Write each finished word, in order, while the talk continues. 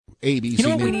WABC. You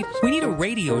know what we need a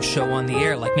radio show on the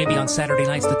air, like maybe on Saturday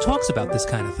nights, that talks about this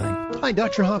kind of thing. Hi,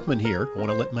 Dr. Hoffman here. I want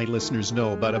to let my listeners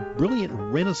know about a brilliant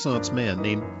Renaissance man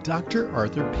named Dr.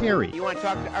 Arthur Perry. You want to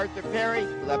talk to Arthur Perry?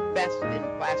 The best in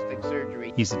plastic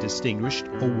surgery. He's a distinguished,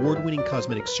 award-winning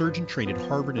cosmetic surgeon trained at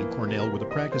Harvard and Cornell with a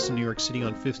practice in New York City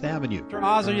on Fifth Avenue. Dr.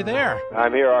 Oz, are you there?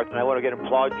 I'm here, Arthur, and I want to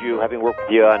applaud you, having worked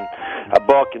with you on a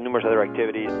book and numerous other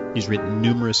activities. He's written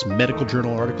numerous medical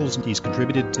journal articles, and he's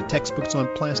contributed to textbooks on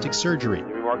plastic surgery.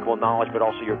 Your remarkable knowledge, but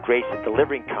also your grace at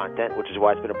delivering content, which is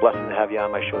why it's been a blessing to have you on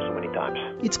my show so many times.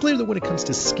 It's clear that when it comes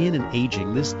to skin and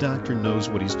aging, this doctor knows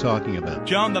what he's talking about.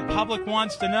 Joan, the public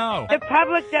wants to know. The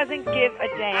public doesn't give a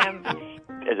damn.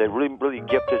 As a really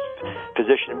gifted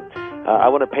physician, I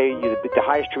want to pay you the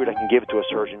highest tribute I can give to a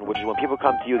surgeon, which is when people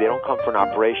come to you, they don't come for an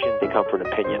operation, they come for an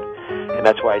opinion. And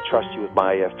that's why I trust you with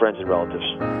my friends and relatives.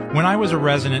 When I was a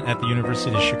resident at the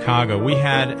University of Chicago, we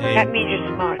had That means you're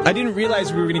smart. I didn't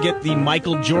realize we were going to get the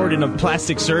Michael Jordan of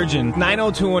plastic surgeon.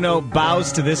 90210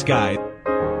 bows to this guy.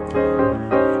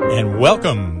 And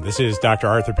welcome. This is Dr.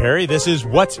 Arthur Perry. This is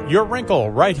What's Your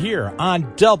Wrinkle right here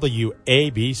on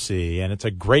WABC. And it's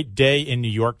a great day in New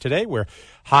York today. We're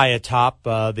high atop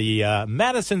the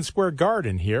Madison Square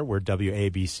Garden here where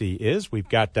WABC is. We've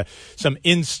got some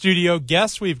in-studio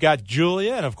guests. We've got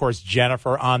Julia and, of course,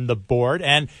 Jennifer on the board.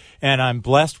 And I'm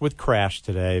blessed with Crash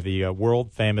today, the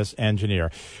world-famous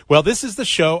engineer. Well, this is the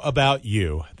show about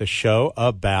you, the show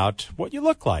about what you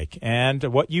look like and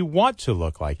what you want to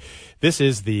look like. This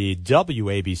is the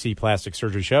WABC Plastic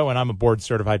Surgery Show, and I'm a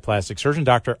board-certified plastic surgeon,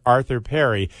 Dr. Arthur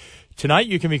Perry. Tonight,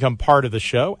 you can become part of the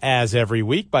show, as every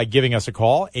week, by giving us a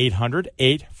call,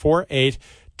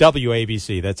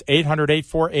 800-848-WABC. That's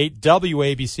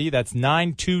 800-848-WABC. That's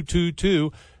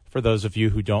 9222 for those of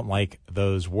you who don't like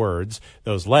those words,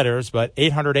 those letters. But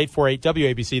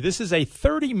 800-848-WABC. This is a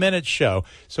 30-minute show,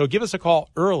 so give us a call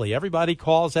early. Everybody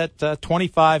calls at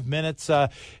 25 minutes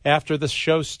after the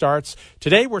show starts.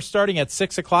 Today, we're starting at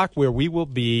 6 o'clock, where we will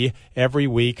be every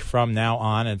week from now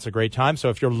on. And it's a great time. So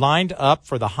if you're lined up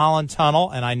for the Holland Tunnel,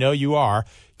 and I know you are,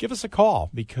 give us a call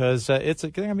because it's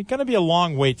going to be a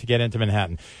long wait to get into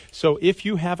Manhattan. So if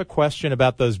you have a question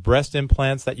about those breast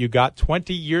implants that you got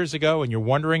 20 years ago and you're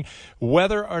wondering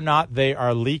whether or not they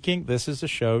are leaking, this is a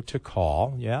show to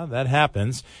call. Yeah, that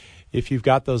happens. If you've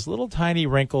got those little tiny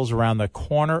wrinkles around the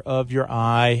corner of your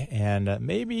eye and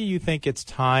maybe you think it's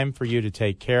time for you to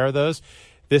take care of those,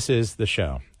 this is the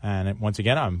show. And once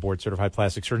again, I'm board-certified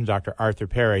plastic surgeon, Dr. Arthur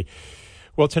Perry.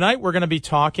 Well, tonight we're going to be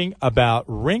talking about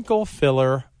wrinkle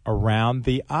filler around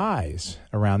the eyes.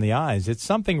 It's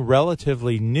something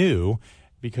relatively new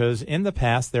because in the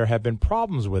past there have been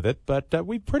problems with it, but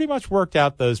we pretty much worked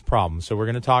out those problems. So we're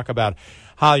going to talk about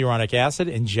hyaluronic acid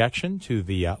injection to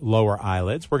the lower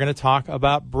eyelids. We're going to talk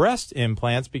about breast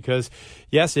implants because,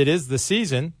 yes, it is the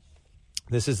season.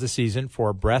 This is the season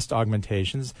for breast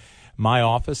augmentations. My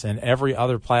office and every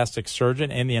other plastic surgeon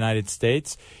in the United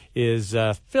States is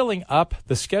filling up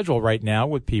the schedule right now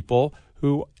with people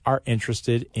who are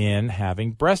interested in having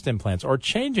breast implants or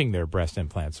changing their breast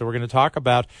implants. So we're going to talk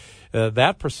about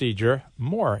that procedure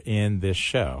more in this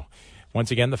show.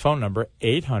 Once again, the phone number,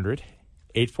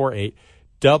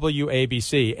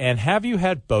 800-848-WABC. And have you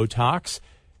had Botox?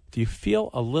 Do you feel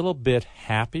a little bit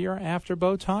happier after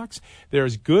Botox?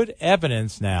 There's good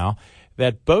evidence now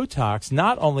that Botox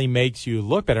not only makes you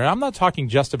look better. And I'm not talking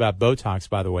just about Botox,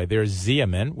 by the way. There's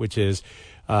Xeomin, which is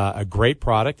a great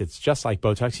product. It's just like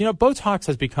Botox. You know, Botox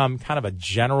has become kind of a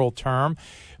general term,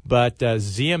 but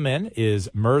Xeomin is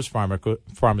Merz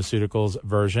Pharmaceuticals'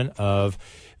 version of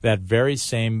that very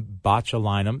same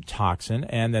botulinum toxin.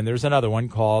 And then there's another one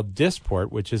called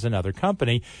Dysport, which is another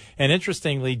company. And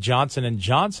interestingly, Johnson &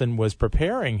 Johnson was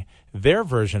preparing their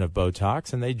version of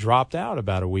Botox, and they dropped out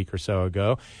about a week or so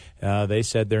ago. They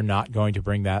said they're not going to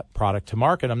bring that product to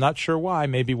market. I'm not sure why.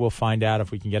 Maybe we'll find out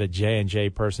if we can get a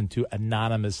J&J person to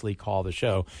anonymously call the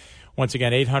show. Once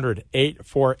again,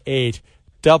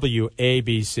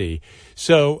 800-848-WABC.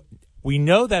 So we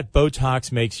know that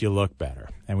Botox makes you look better,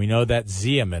 and we know that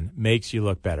Xeomin makes you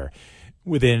look better.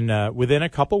 Within a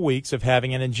couple weeks of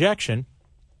having an injection,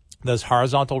 those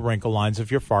horizontal wrinkle lines of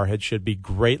your forehead should be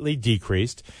greatly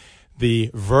decreased.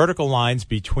 The vertical lines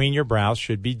between your brows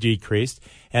should be decreased,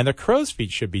 and the crow's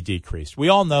feet should be decreased. We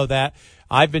all know that.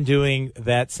 I've been doing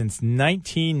that since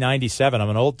 1997. I'm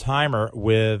an old-timer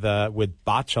with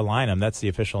botulinum. That's the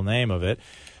official name of it,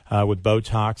 with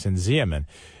Botox and Xeomin.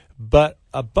 But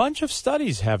a bunch of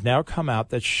studies have now come out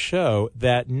that show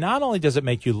that not only does it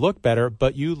make you look better,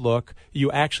 but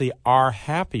you actually are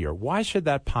happier. Why should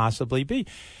that possibly be?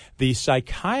 The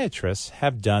psychiatrists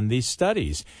have done these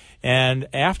studies. And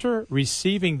after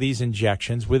receiving these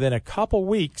injections, within a couple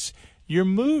weeks, your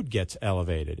mood gets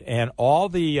elevated. And all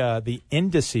the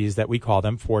indices that we call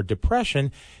them for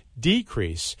depression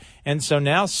decrease. And so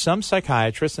now some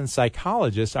psychiatrists and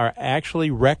psychologists are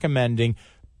actually recommending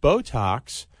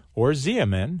Botox or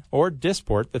Xeomin or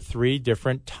Dysport, the 3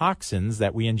 different toxins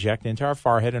that we inject into our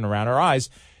forehead and around our eyes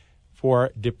for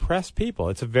depressed people.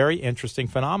 It's a very interesting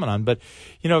phenomenon. But,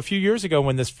 a few years ago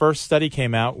when this first study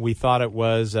came out, we thought it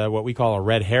was what we call a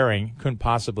red herring. Couldn't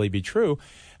possibly be true.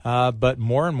 But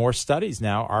more and more studies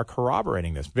now are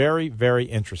corroborating this. Very, very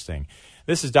interesting.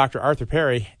 This is Dr. Arthur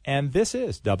Perry, and this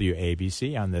is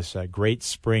WABC on this great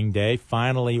spring day,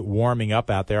 finally warming up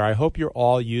out there. I hope you're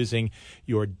all using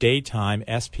your daytime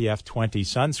SPF 20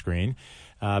 sunscreen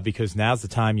because now's the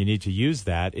time you need to use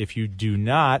that. If you do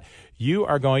not, you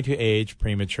are going to age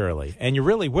prematurely, and you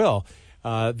really will.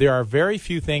 There are very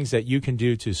few things that you can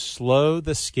do to slow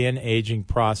the skin aging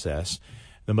process.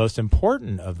 The most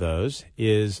important of those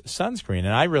is sunscreen. And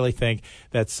I really think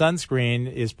that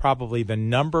sunscreen is probably the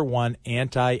number one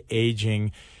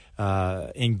anti-aging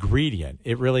ingredient.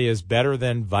 It really is better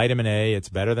than vitamin A. It's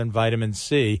better than vitamin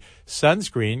C.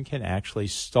 Sunscreen can actually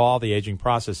stall the aging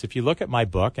process. If you look at my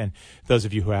book, and those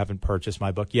of you who haven't purchased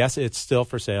my book, yes, it's still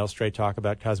for sale, Straight Talk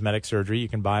About Cosmetic Surgery. You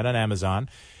can buy it on Amazon.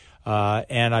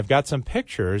 And I've got some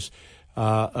pictures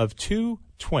of 2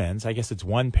 twins. I guess it's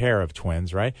one pair of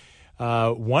twins, right?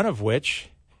 One of which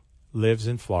lives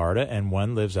in Florida and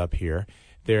one lives up here.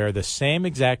 They're the same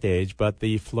exact age, but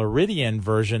the Floridian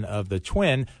version of the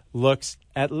twin looks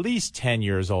at least 10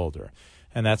 years older.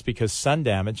 And that's because sun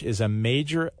damage is a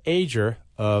major ager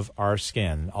of our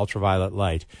skin, ultraviolet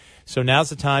light. So now's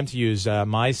the time to use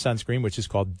my sunscreen, which is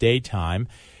called Daytime.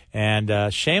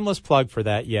 And shameless plug for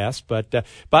that, yes. But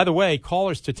by the way,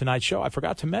 callers to tonight's show, I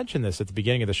forgot to mention this at the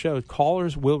beginning of the show,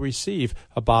 callers will receive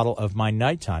a bottle of my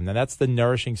Nighttime. Now, that's the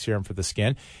nourishing serum for the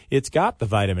skin. It's got the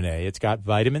vitamin A. It's got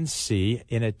vitamin C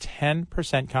in a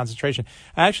 10% concentration.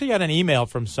 I actually got an email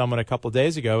from someone a couple of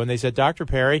days ago, and they said, Dr.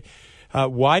 Perry,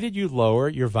 why did you lower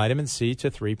your vitamin C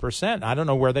to 3%? I don't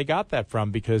know where they got that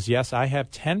from because, yes, I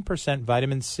have 10%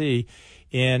 vitamin C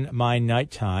in my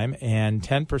Nighttime, and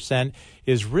 10%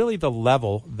 is really the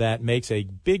level that makes a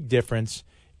big difference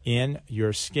in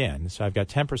your skin. So I've got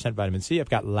 10% vitamin C. I've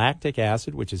got lactic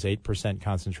acid, which is 8%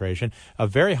 concentration, a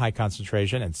very high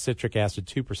concentration, and citric acid,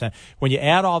 2%. When you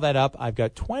add all that up, I've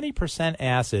got 20%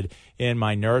 acid in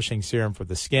my nourishing serum for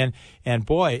the skin, and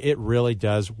boy, it really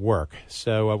does work.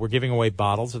 So we're giving away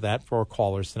bottles of that for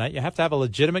callers tonight. You have to have a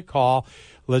legitimate call,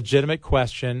 legitimate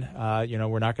question.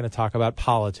 We're not going to talk about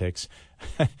politics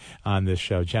on this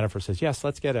show. Jennifer says, yes,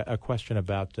 let's get a question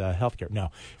about healthcare. No,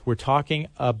 we're talking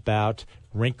about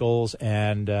wrinkles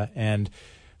and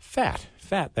fat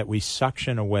that we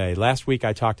suction away. Last week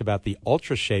I talked about the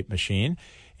UltraShape machine,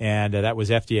 and that was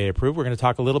FDA approved. We're going to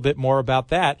talk a little bit more about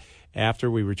that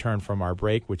after we return from our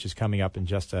break, which is coming up in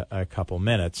just a couple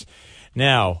minutes.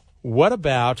 Now, what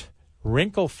about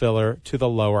wrinkle filler to the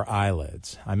lower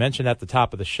eyelids? I mentioned at the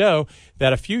top of the show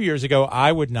that a few years ago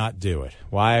I would not do it.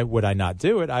 Why would I not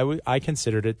do it? I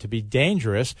considered it to be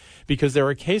dangerous because there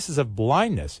were cases of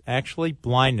blindness, actually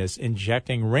blindness,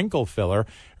 injecting wrinkle filler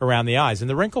around the eyes. And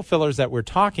the wrinkle fillers that we're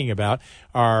talking about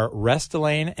are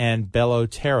Restylane and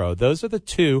Belotero. Those are the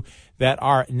 2 that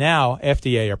are now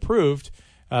FDA approved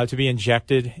to be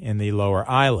injected in the lower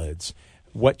eyelids.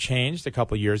 What changed a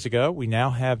couple years ago? We now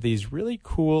have these really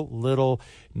cool little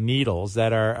needles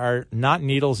that are not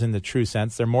needles in the true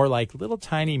sense. They're more like little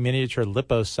tiny miniature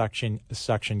liposuction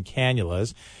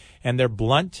cannulas, and they're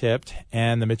blunt tipped,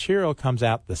 and the material comes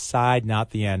out the side,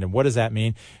 not the end. And what does that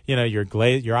mean?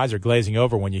 Your eyes are glazing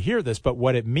over when you hear this, but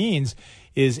what it means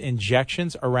is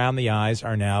injections around the eyes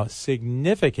are now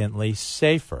significantly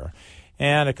safer.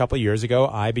 And a couple of years ago,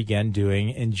 I began doing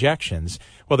injections.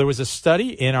 Well, there was a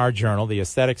study in our journal, the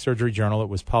Aesthetic Surgery Journal. It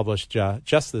was published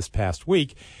just this past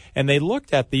week, and they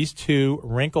looked at these 2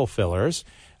 wrinkle fillers.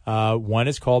 One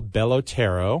is called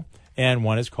Belotero, and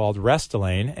one is called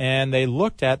Restylane, and they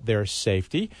looked at their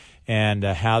safety and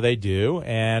how they do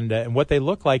and what they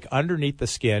look like underneath the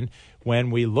skin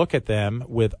when we look at them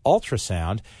with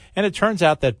ultrasound. And it turns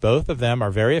out that both of them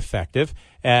are very effective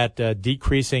at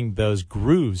decreasing those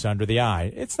grooves under the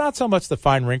eye. It's not so much the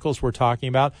fine wrinkles we're talking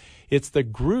about. It's the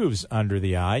grooves under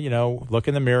the eye. Look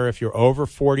in the mirror. If you're over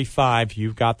 45,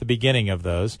 you've got the beginning of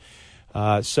those.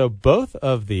 So both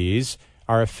of these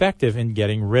are effective in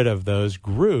getting rid of those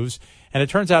grooves. And it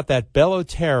turns out that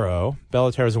Bellotero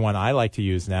is the one I like to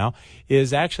use now,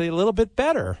 is actually a little bit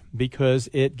better because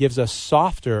it gives a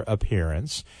softer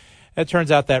appearance. It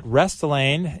turns out that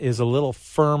Restylane is a little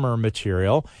firmer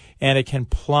material, and it can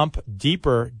plump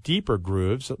deeper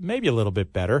grooves, maybe a little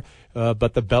bit better,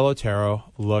 but the Bellotero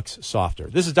looks softer.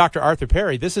 This is Dr. Arthur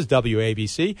Perry. This is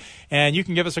WABC, and you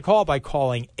can give us a call by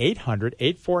calling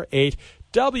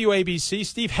 800-848-WABC.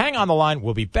 Steve, hang on the line.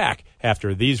 We'll be back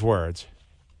after these words.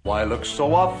 Why look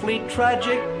so awfully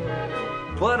tragic?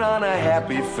 Put on a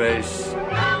happy face.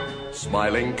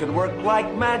 Smiling can work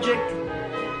like magic.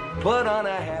 Put on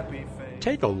a happy face.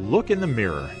 Take a look in the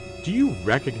mirror. Do you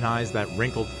recognize that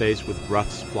wrinkled face with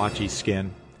rough, splotchy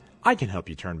skin? I can help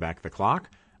you turn back the clock.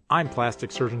 I'm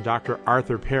plastic surgeon Dr.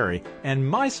 Arthur Perry, and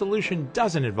my solution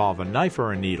doesn't involve a knife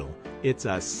or a needle. It's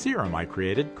a serum I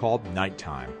created called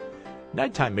Nighttime.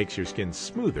 Nighttime makes your skin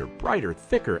smoother, brighter,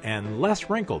 thicker, and less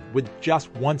wrinkled with just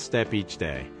one step each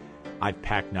day. I've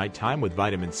packed Nighttime with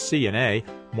vitamin C and A,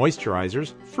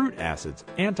 moisturizers, fruit acids,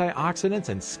 antioxidants,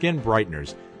 and skin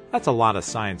brighteners. That's a lot of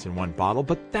science in one bottle,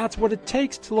 but that's what it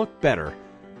takes to look better.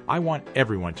 I want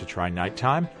everyone to try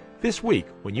Nighttime. This week,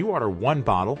 when you order one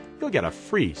bottle, you'll get a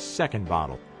free second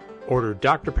bottle. Order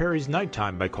Dr. Perry's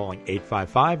Nighttime by calling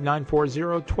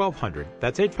 855-940-1200.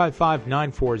 That's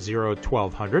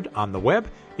 855-940-1200. On the web,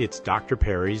 it's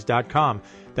drperrys.com.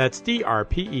 That's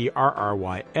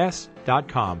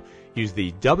DRPERRYS.com. Use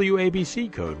the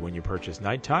WABC code when you purchase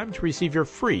Nighttime to receive your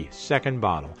free second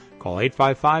bottle. Call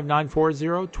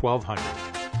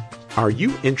 855-940-1200. Are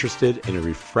you interested in a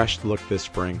refreshed look this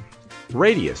spring?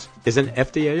 Radius is an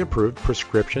FDA-approved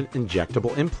prescription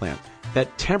injectable implant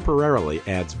that temporarily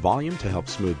adds volume to help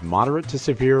smooth moderate to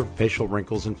severe facial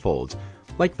wrinkles and folds,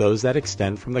 like those that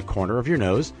extend from the corner of your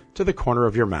nose to the corner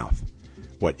of your mouth.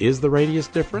 What is the Radius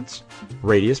difference?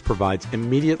 Radius provides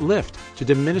immediate lift to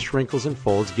diminish wrinkles and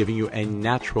folds, giving you a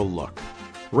natural look.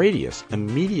 Radius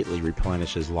immediately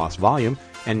replenishes lost volume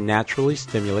and naturally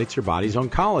stimulates your body's own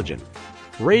collagen.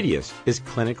 Radius is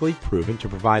clinically proven to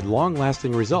provide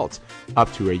long-lasting results, up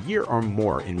to a year or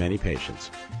more in many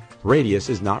patients. Radius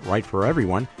is not right for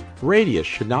everyone. Radius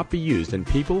should not be used in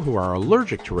people who are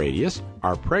allergic to Radius,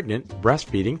 are pregnant,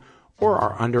 breastfeeding, or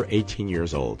are under 18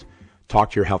 years old.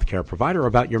 Talk to your healthcare provider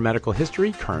about your medical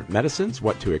history, current medicines,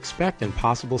 what to expect, and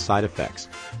possible side effects.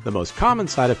 The most common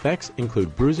side effects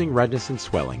include bruising, redness, and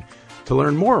swelling. To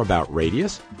learn more about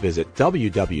Radius, visit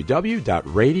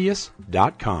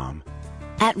www.radius.com.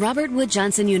 At Robert Wood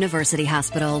Johnson University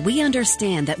Hospital, we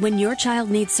understand that when your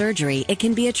child needs surgery, it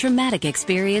can be a traumatic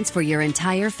experience for your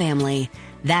entire family.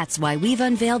 That's why we've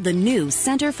unveiled the new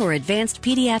Center for Advanced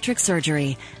Pediatric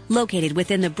Surgery, located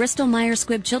within the Bristol-Myers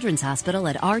Squibb Children's Hospital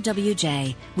at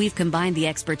RWJ. We've combined the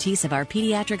expertise of our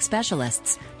pediatric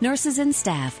specialists, nurses, and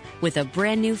staff with a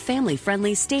brand new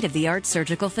family-friendly state-of-the-art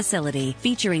surgical facility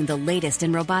featuring the latest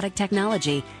in robotic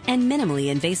technology and minimally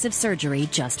invasive surgery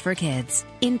just for kids.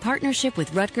 In partnership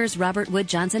with Rutgers Robert Wood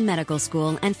Johnson Medical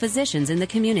School and physicians in the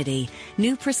community,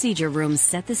 new procedure rooms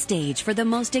set the stage for the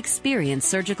most experienced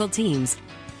surgical teams.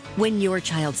 When your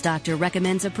child's doctor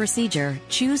recommends a procedure,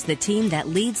 choose the team that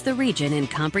leads the region in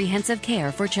comprehensive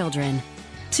care for children.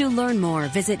 To learn more,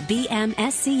 visit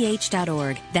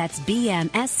bmsch.org. That's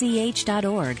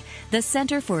bmsch.org, the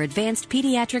Center for Advanced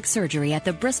Pediatric Surgery at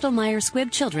the Bristol-Myers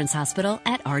Squibb Children's Hospital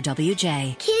at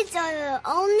RWJ. Kids are the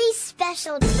only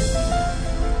special.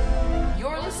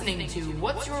 You're listening to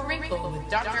What's Your Wrinkle with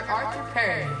Dr. Arthur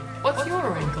Perry. What's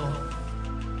your wrinkle?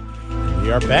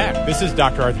 We are back. This is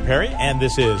Dr. Arthur Perry, and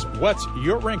this is What's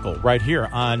Your Wrinkle right here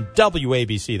on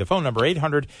WABC. The phone number,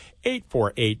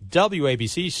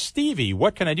 800-848-WABC. Stevie,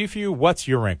 what can I do for you? What's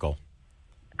your wrinkle?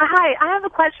 Hi, I have a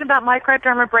question about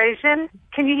microdermabrasion.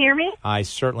 Can you hear me? I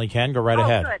certainly can. Go right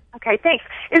ahead. Good. Okay, thanks.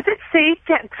 Is it safe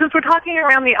to, since we're talking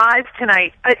around the eyes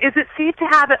tonight, is it safe to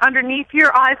have it underneath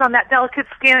your eyes on that delicate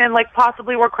skin and like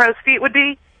possibly where crow's feet would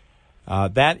be?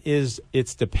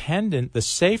 It's dependent. The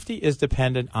safety is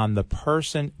dependent on the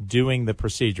person doing the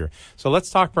procedure. So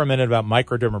let's talk for a minute about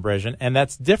microdermabrasion, and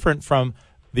that's different from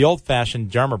the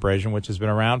old-fashioned dermabrasion, which has been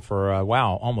around for,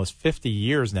 almost 50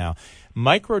 years now.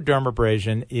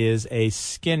 Microdermabrasion is a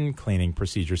skin cleaning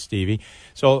procedure, Stevie.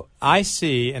 So I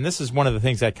see, and this is one of the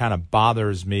things that kind of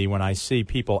bothers me when I see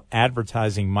people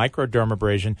advertising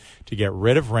microdermabrasion to get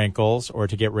rid of wrinkles or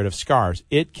to get rid of scars.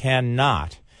 It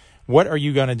cannot. What are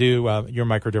you going to do your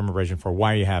microdermabrasion for?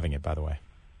 Why are you having it, by the way?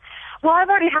 Well, I've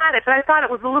already had it, but I thought it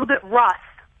was a little bit rust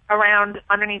around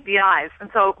underneath the eyes. And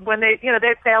so when they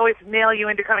always nail you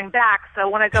into coming back. So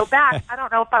when I go back, I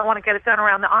don't know if I want to get it done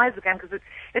around the eyes again because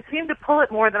it seemed to pull it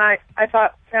more than I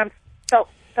thought felt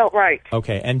felt right.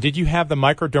 Okay, and did you have the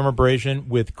microdermabrasion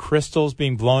with crystals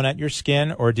being blown at your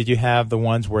skin, or did you have the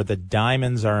ones where the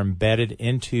diamonds are embedded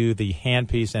into the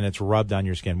handpiece and it's rubbed on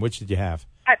your skin? Which did you have?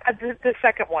 The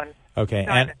second one. Okay,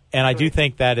 and I do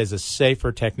think that is a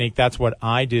safer technique. That's what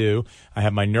I do. I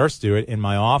have my nurse do it in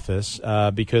my office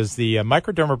because the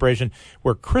microdermabrasion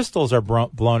where crystals are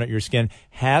blown at your skin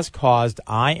has caused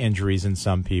eye injuries in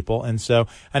some people. And so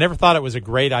I never thought it was a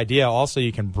great idea. Also,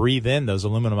 you can breathe in those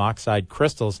aluminum oxide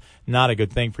crystals. Not a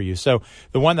good thing for you. So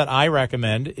the one that I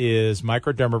recommend is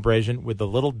microdermabrasion with the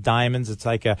little diamonds. It's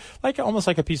almost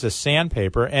like a piece of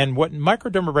sandpaper. And what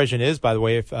microdermabrasion is, by the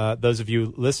way, if those of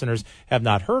you listeners have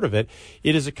not heard of it,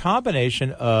 it is a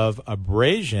combination of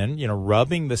abrasion,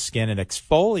 rubbing the skin and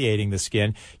exfoliating the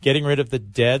skin, getting rid of the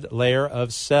dead layer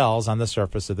of cells on the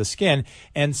surface of the skin,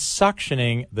 and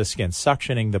suctioning the skin,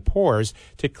 suctioning the pores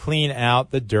to clean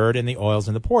out the dirt and the oils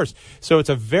in the pores. So it's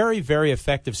a very, very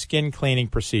effective skin cleaning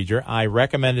procedure. I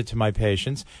recommend it to my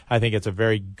patients. I think it's a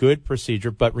very good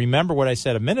procedure. But remember what I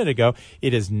said a minute ago,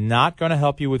 it is not going to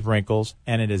help you with wrinkles,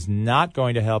 and it is not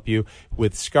going to help you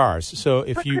with scars. So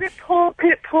if but you could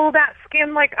it pull that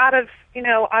skin out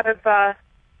of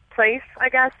place, I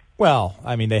guess? Well,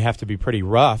 I mean, they have to be pretty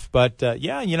rough, but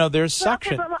there's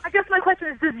suction. Okay, I guess my question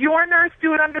is, does your nurse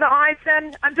do it under the eyes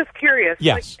then? I'm just curious.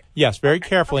 Yes, very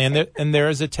carefully. And there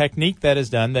is a technique that is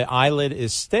done. The eyelid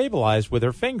is stabilized with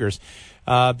her fingers.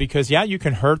 Because you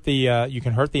can hurt the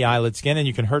eyelid skin and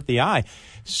you can hurt the eye.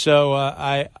 So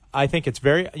I think it's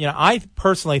very I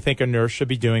personally think a nurse should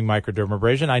be doing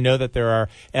microdermabrasion. I know that there are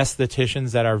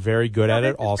estheticians that are very good at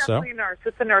it also. Definitely a nurse.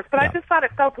 It's a nurse, but I just thought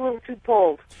it felt a little too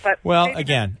pulled. But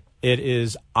again, it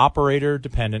is operator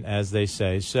dependent, as they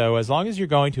say. So as long as you're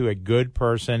going to a good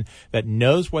person that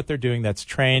knows what they're doing, that's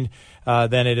trained,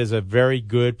 then it is a very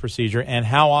good procedure. And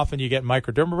how often you get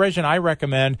microdermabrasion, I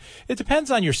recommend, it depends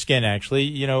on your skin,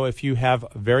 actually. If you have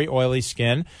very oily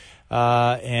skin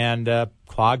and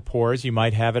clogged pores, you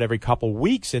might have it every couple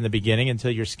weeks in the beginning until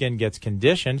your skin gets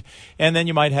conditioned. And then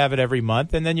you might have it every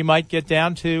month. And then you might get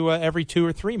down to every 2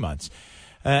 or 3 months.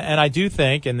 And I do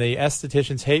think, and the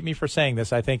estheticians hate me for saying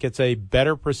this, I think it's a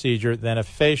better procedure than a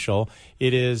facial.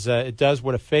 It does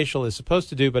what a facial is supposed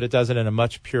to do, but it does it in a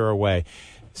much purer way.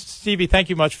 Stevie, thank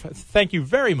you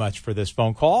very much for this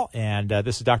phone call. And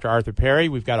this is Dr. Arthur Perry.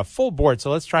 We've got a full board,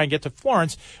 so let's try and get to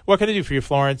Florence. What can I do for you,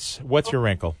 Florence? What's your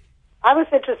wrinkle? I was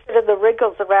interested in the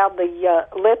wrinkles around the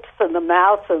lips and the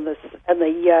mouth and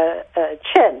the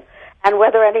chin, and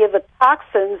whether any of the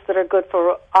toxins that are good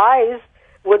for eyes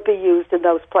would be used in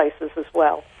those places as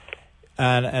well.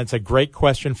 And it's a great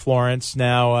question, Florence.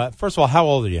 Now, first of all, how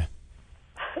old are you?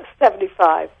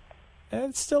 75.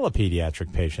 It's still a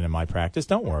pediatric patient in my practice.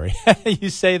 Don't worry.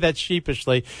 You say that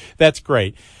sheepishly. That's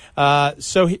great.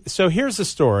 So here's the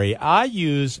story. I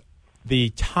use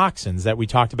the toxins that we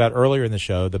talked about earlier in the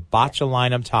show, the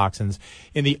botulinum toxins,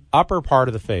 in the upper part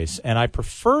of the face. And I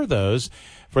prefer those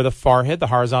for the forehead, the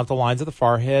horizontal lines of the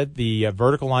forehead, the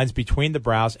vertical lines between the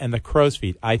brows, and the crow's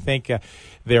feet. I think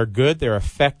they're good, they're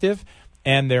effective,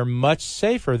 and they're much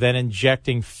safer than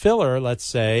injecting filler, let's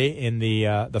say, in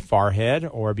the forehead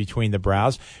or between the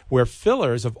brows, where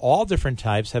fillers of all different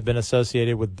types have been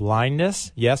associated with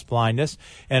blindness,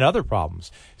 and other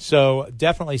problems. So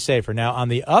definitely safer. Now, on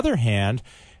the other hand,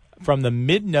 from the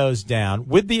mid-nose down,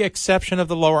 with the exception of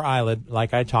the lower eyelid,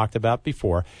 like I talked about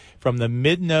before, from the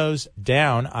mid-nose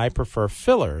down, I prefer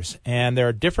fillers. And there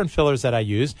are different fillers that I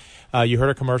use. You heard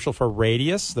a commercial for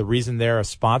Radius. The reason they're a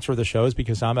sponsor of the show is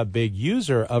because I'm a big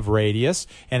user of Radius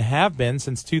and have been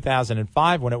since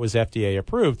 2005 when it was FDA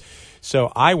approved.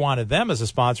 So I wanted them as a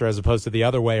sponsor as opposed to the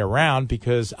other way around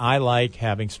because I like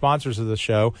having sponsors of the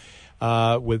show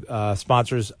with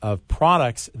sponsors of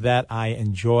products that I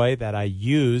enjoy, that I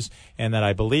use, and that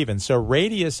I believe in. So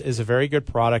Radius is a very good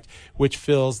product which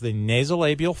fills the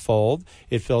nasolabial fold,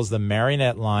 it fills the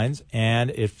marionette lines,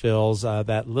 and it fills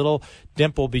that little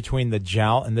dimple between the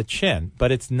jowl and the chin.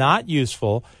 But it's not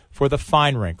useful for the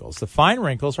fine wrinkles. The fine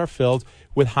wrinkles are filled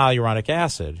with hyaluronic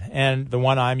acid, and the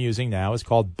one I'm using now is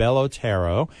called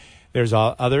Belotero. There's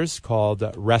others called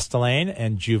Restylane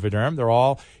and Juvederm. They're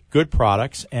all good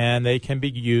products, and they can be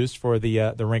used for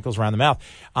the wrinkles around the mouth.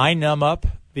 I numb up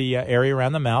the area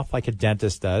around the mouth like a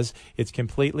dentist does. It's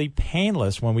completely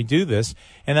painless when we do this,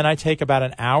 and then I take about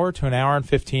an hour to an hour and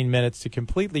 15 minutes to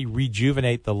completely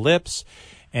rejuvenate the lips,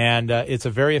 and it's a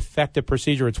very effective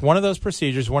procedure. It's one of those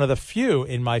procedures, one of the few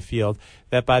in my field,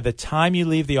 that by the time you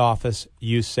leave the office,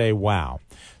 you say, wow.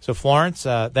 So, Florence,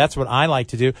 that's what I like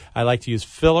to do. I like to use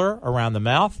filler around the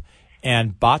mouth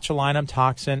and botulinum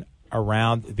toxin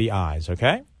around the eyes,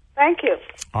 okay? Thank you.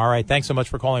 All right. Thanks so much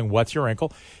for calling What's Your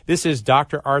Wrinkle? This is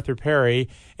Dr. Arthur Perry,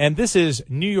 and this is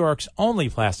New York's only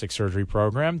plastic surgery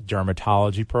program,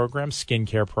 dermatology program,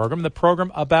 skincare program, the program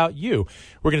about you.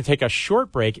 We're going to take a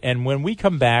short break, and when we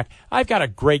come back, I've got a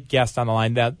great guest on the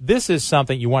line. Now, this is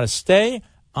something you want to stay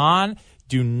on.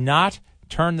 Do not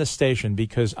turn the station,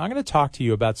 because I'm going to talk to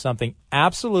you about something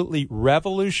absolutely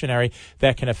revolutionary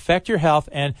that can affect your health.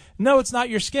 And no, it's not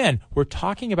your skin. We're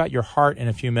talking about your heart in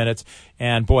a few minutes.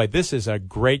 And boy, this is a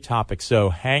great topic. So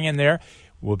hang in there.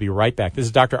 We'll be right back. This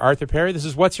is Dr. Arthur Perry. This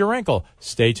is What's Your Wrinkle?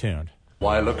 Stay tuned.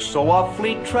 Why look so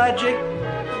awfully tragic?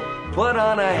 Put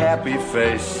on a happy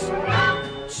face.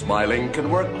 Smiling can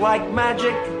work like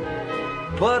magic.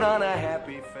 Put on a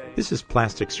happy face. This is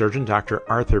plastic surgeon Dr.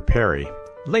 Arthur Perry.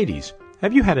 Ladies,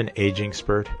 have you had an aging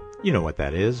spurt? You know what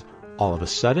that is. All of a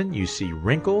sudden, you see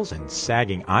wrinkles and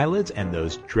sagging eyelids and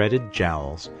those dreaded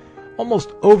jowls. Almost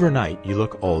overnight, you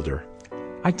look older.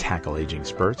 I tackle aging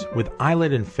spurts with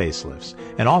eyelid and facelifts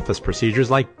and office procedures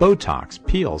like Botox,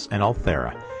 peels, and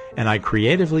Ulthera. And I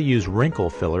creatively use wrinkle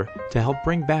filler to help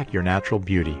bring back your natural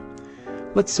beauty.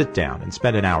 Let's sit down and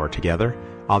spend an hour together.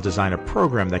 I'll design a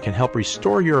program that can help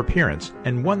restore your appearance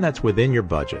and one that's within your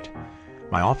budget.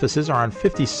 My offices are on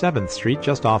 57th Street,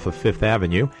 just off of 5th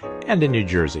Avenue, and in New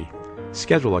Jersey.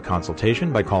 Schedule a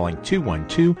consultation by calling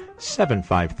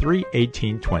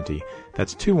 212-753-1820.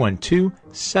 That's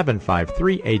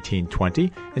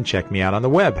 212-753-1820, and check me out on the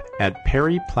web at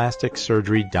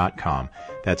perryplasticsurgery.com.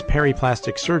 That's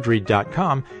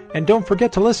perryplasticsurgery.com, and don't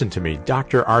forget to listen to me,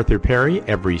 Dr. Arthur Perry,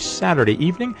 every Saturday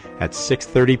evening at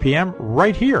 6:30 p.m.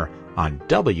 right here on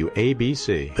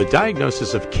WABC. The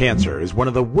diagnosis of cancer is one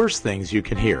of the worst things you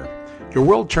can hear. Your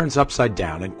world turns upside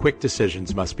down and quick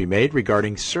decisions must be made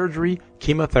regarding surgery,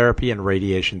 chemotherapy, and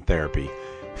radiation therapy.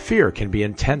 Fear can be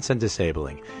intense and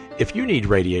disabling. If you need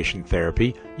radiation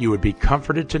therapy, you would be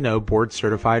comforted to know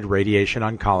board-certified radiation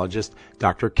oncologist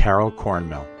Dr. Carol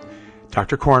Cornmill.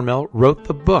 Dr. Cornmill wrote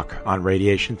the book on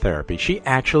radiation therapy. She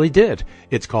actually did.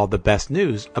 It's called The Best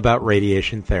News About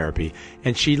Radiation Therapy,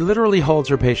 and she literally holds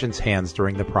her patients' hands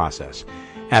during the process.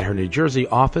 At her New Jersey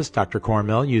office, Dr.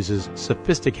 Cornmill uses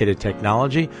sophisticated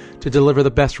technology to deliver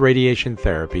the best radiation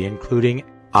therapy, including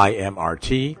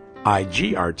IMRT,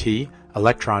 IGRT,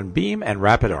 electron beam, and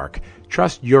rapid arc.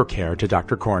 Trust your care to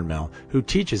Dr. Cornmill, who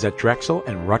teaches at Drexel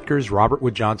and Rutgers Robert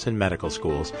Wood Johnson Medical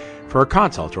Schools. For a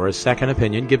consult or a second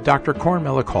opinion, give Dr.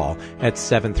 Cornmill a call at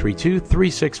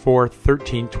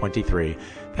 732-364-1323.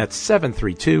 That's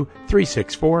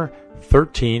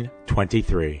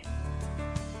 732-364-1323.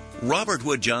 Robert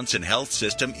Wood Johnson Health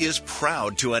System is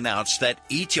proud to announce that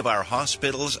each of our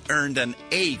hospitals earned an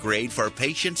A grade for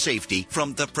patient safety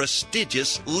from the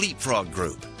prestigious Leapfrog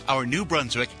Group. Our New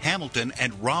Brunswick, Hamilton,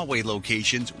 and Rahway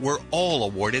locations were all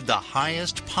awarded the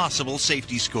highest possible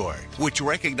safety score, which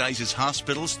recognizes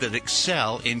hospitals that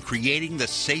excel in creating the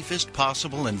safest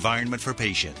possible environment for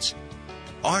patients.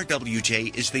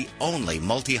 RWJ is the only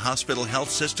multi-hospital health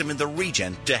system in the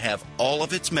region to have all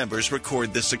of its members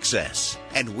record the success.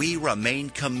 And we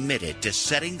remain committed to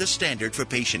setting the standard for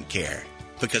patient care.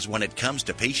 Because when it comes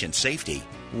to patient safety,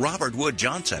 Robert Wood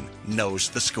Johnson knows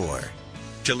the score.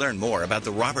 To learn more about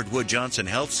the Robert Wood Johnson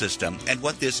Health System and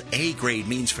what this A grade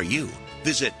means for you,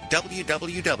 visit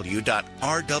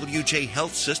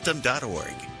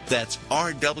www.rwjhealthsystem.org. That's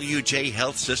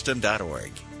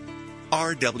rwjhealthsystem.org.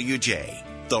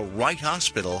 RWJ, the right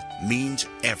hospital means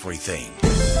everything.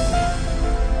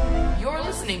 You're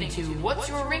listening to What's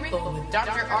Your Wrinkle with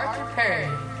Dr. Arthur Perry.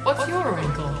 What's your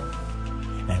wrinkle?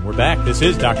 And we're back. This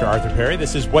is Dr. Arthur Perry.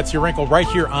 This is What's Your Wrinkle right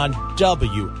here on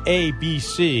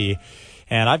WABC.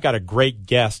 And I've got a great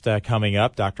guest coming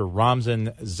up. Dr.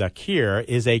 Ramzan Zakir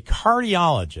is a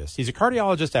cardiologist. He's a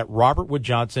cardiologist at Robert Wood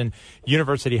Johnson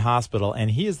University Hospital,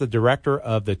 and he is the director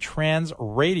of the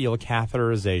transradial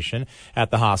catheterization at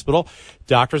the hospital.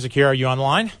 Dr. Zakir, are you on the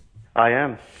line? I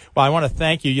am. Well, I want to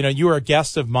thank you. You know, you were a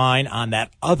guest of mine on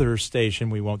that other station.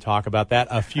 We won't talk about that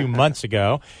a few months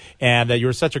ago. And you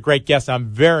were such a great guest. I'm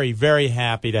very, very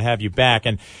happy to have you back.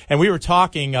 And we were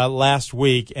talking last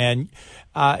week, and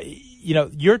you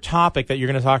know, your topic that you're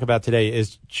going to talk about today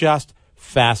is just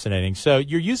fascinating. So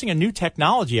you're using a new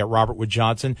technology at Robert Wood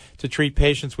Johnson to treat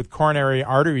patients with coronary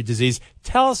artery disease.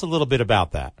 Tell us a little bit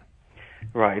about that.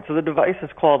 Right. So the device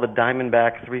is called the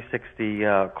Diamondback 360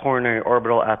 coronary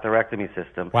orbital atherectomy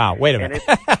system. Wow. Wait a minute.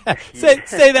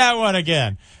 say that one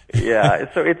again.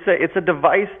 Yeah. So it's a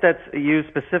device that's used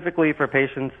specifically for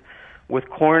patients with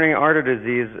coronary artery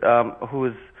disease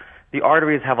whose the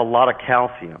arteries have a lot of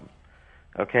calcium.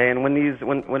 Okay, and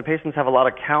when patients have a lot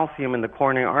of calcium in the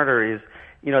coronary arteries,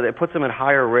 you know, it puts them at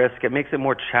higher risk. It makes it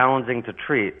more challenging to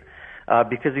treat.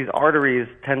 because these arteries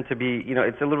tend to be,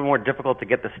 it's a little more difficult to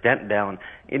get the stent down.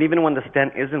 And even when the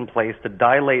stent is in place, to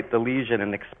dilate the lesion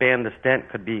and expand the stent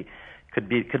could be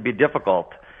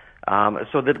difficult.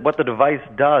 So that what the device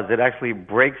does, it actually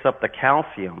breaks up the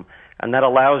calcium, and that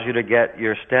allows you to get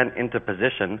your stent into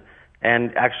position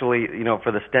and actually,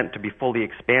 for the stent to be fully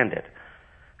expanded.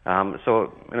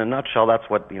 So in a nutshell, that's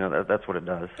what that's what it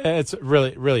does. It's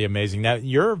really, really amazing. Now,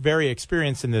 you're very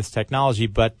experienced in this technology,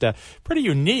 but pretty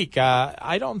unique.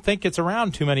 I don't think it's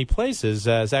around too many places.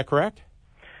 Is that correct?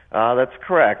 That's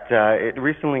correct. It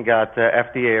recently got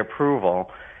FDA approval,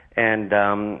 and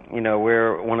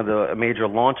we're one of the major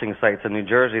launching sites in New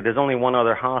Jersey. There's only one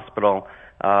other hospital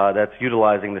that's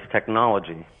utilizing this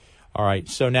technology. All right,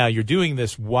 so now you're doing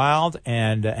this wild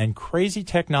and crazy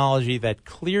technology that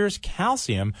clears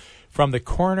calcium from the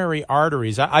coronary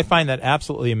arteries. I find that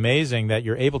absolutely amazing that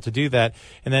you're able to do that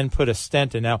and then put a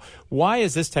stent in. Now, why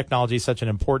is this technology such an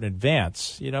important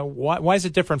advance? Why is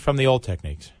it different from the old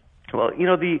techniques? Well,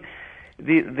 the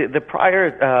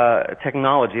prior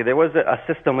technology, there was a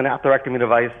system, an atherectomy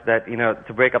device that,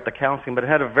 to break up the calcium, but it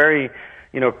had a very,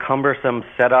 cumbersome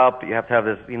setup. You have to have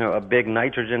this, a big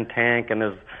nitrogen tank, and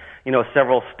there's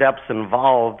several steps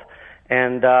involved,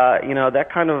 and that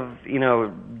kind of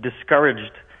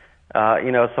discouraged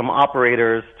some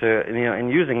operators to in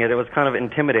using it. It was kind of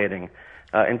intimidating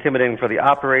for the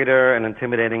operator and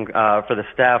intimidating for the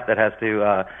staff that has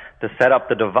to set up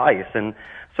the device. And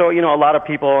so a lot of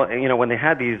people when they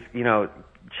had these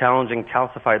challenging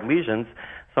calcified lesions,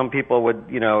 some people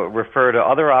would refer to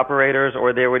other operators,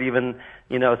 or they would even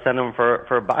send them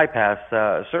for bypass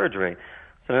surgery.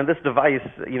 So now this device,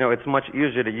 it's much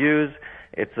easier to use.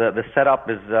 It's the setup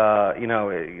is,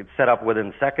 it's set up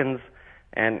within seconds,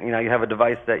 and you have a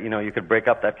device that you could break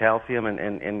up that calcium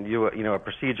and do a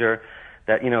procedure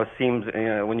that seems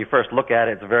when you first look at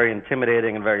it, it's very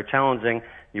intimidating and very challenging.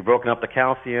 You've broken up the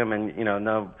calcium, and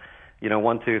now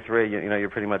 1, 2, 3, you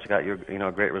pretty much got your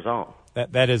great result.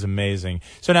 That is amazing.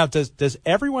 So now, does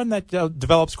everyone that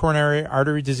develops coronary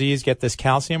artery disease get this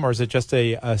calcium, or is it just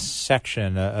a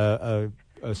section, a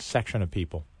section of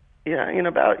people? Yeah,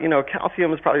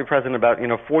 calcium is probably present about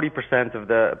 40% of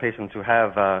the patients who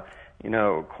have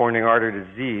coronary artery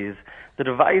disease. The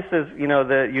device is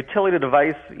the utility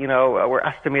device. We're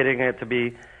estimating it to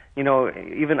be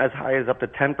even as high as up to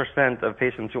 10% of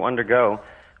patients who undergo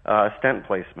stent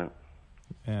placement.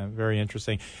 Yeah, very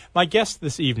interesting. My guest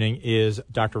this evening is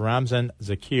Dr. Ramzan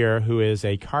Zakir, who is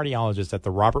a cardiologist at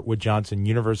the Robert Wood Johnson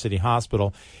University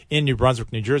Hospital in New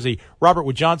Brunswick, New Jersey. Robert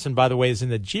Wood Johnson, by the way, is in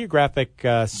the geographic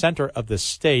center of the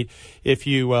state. If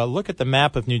you look at the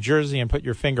map of New Jersey and put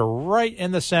your finger right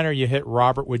in the center, you hit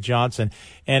Robert Wood Johnson.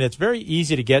 And it's very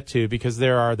easy to get to because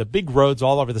there are the big roads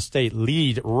all over the state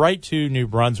lead right to New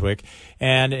Brunswick.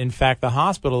 And, in fact, the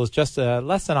hospital is just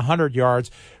less than 100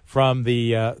 yards from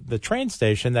the train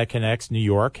station that connects New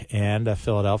York and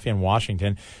Philadelphia and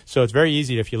Washington. So it's very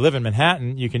easy. If you live in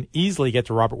Manhattan, you can easily get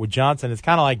to Robert Wood Johnson. It's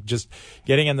kind of like just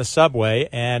getting in the subway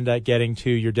and getting to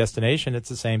your destination. It's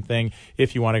the same thing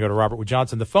if you want to go to Robert Wood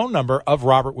Johnson. The phone number of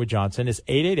Robert Wood Johnson is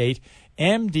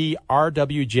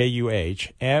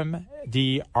 888-MD-RWJUH,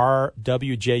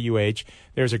 MD-RWJUH.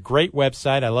 There's a great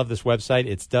website. I love this website.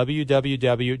 It's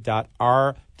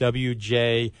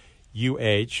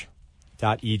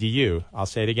www.rwjuh.edu. I'll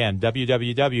say it again,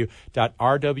 www.rwjuh.edu.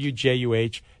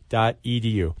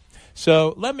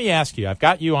 So let me ask you, I've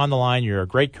got you on the line. You're a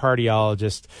great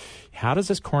cardiologist. How does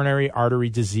this coronary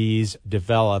artery disease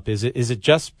develop? Is it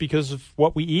just because of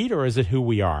what we eat, or is it who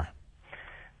we are?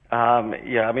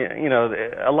 Yeah, I mean,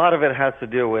 a lot of it has to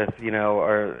do with,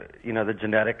 the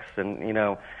genetics,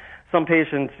 and, some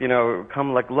patients,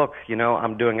 come like, look,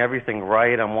 I'm doing everything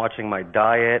right. I'm watching my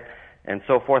diet and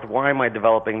so forth. Why am I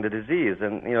developing the disease?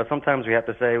 And, sometimes we have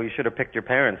to say, we should have picked your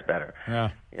parents better. Yeah.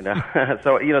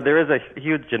 So, there is a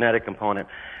huge genetic component.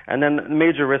 And then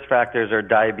major risk factors are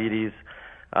diabetes,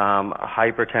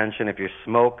 hypertension. If you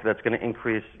smoke, that's going to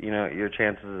increase, your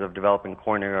chances of developing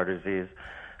coronary artery disease.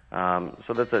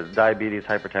 So that's diabetes,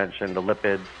 hypertension, the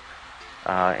lipids,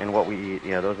 and what we eat.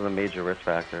 Those are the major risk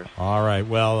factors. All right.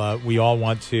 Well, we all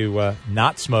want to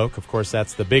not smoke. Of course,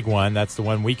 that's the big one. That's the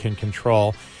one we can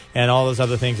control. And all those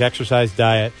other things, exercise,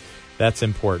 diet, that's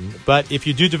important. But if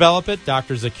you do develop it,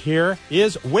 Dr. Zakir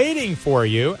is waiting for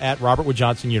you at Robert Wood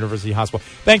Johnson University Hospital.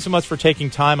 Thanks so much for taking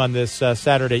time on this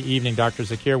Saturday evening, Dr.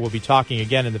 Zakir. We'll be talking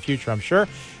again in the future, I'm sure.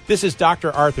 This is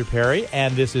Dr. Arthur Perry,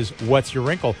 and this is What's Your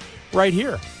Wrinkle? Right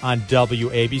here on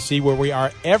WABC, where we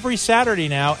are every Saturday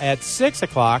now at 6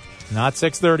 o'clock, not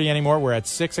 6:30 anymore. We're at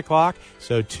 6 o'clock,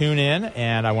 so tune in.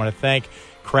 And I want to thank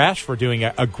Crash for doing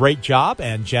a great job,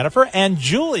 and Jennifer and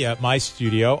Julia, my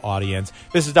studio audience.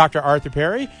 This is Dr. Arthur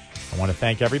Perry. I want to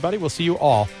thank everybody. We'll see you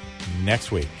all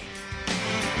next week.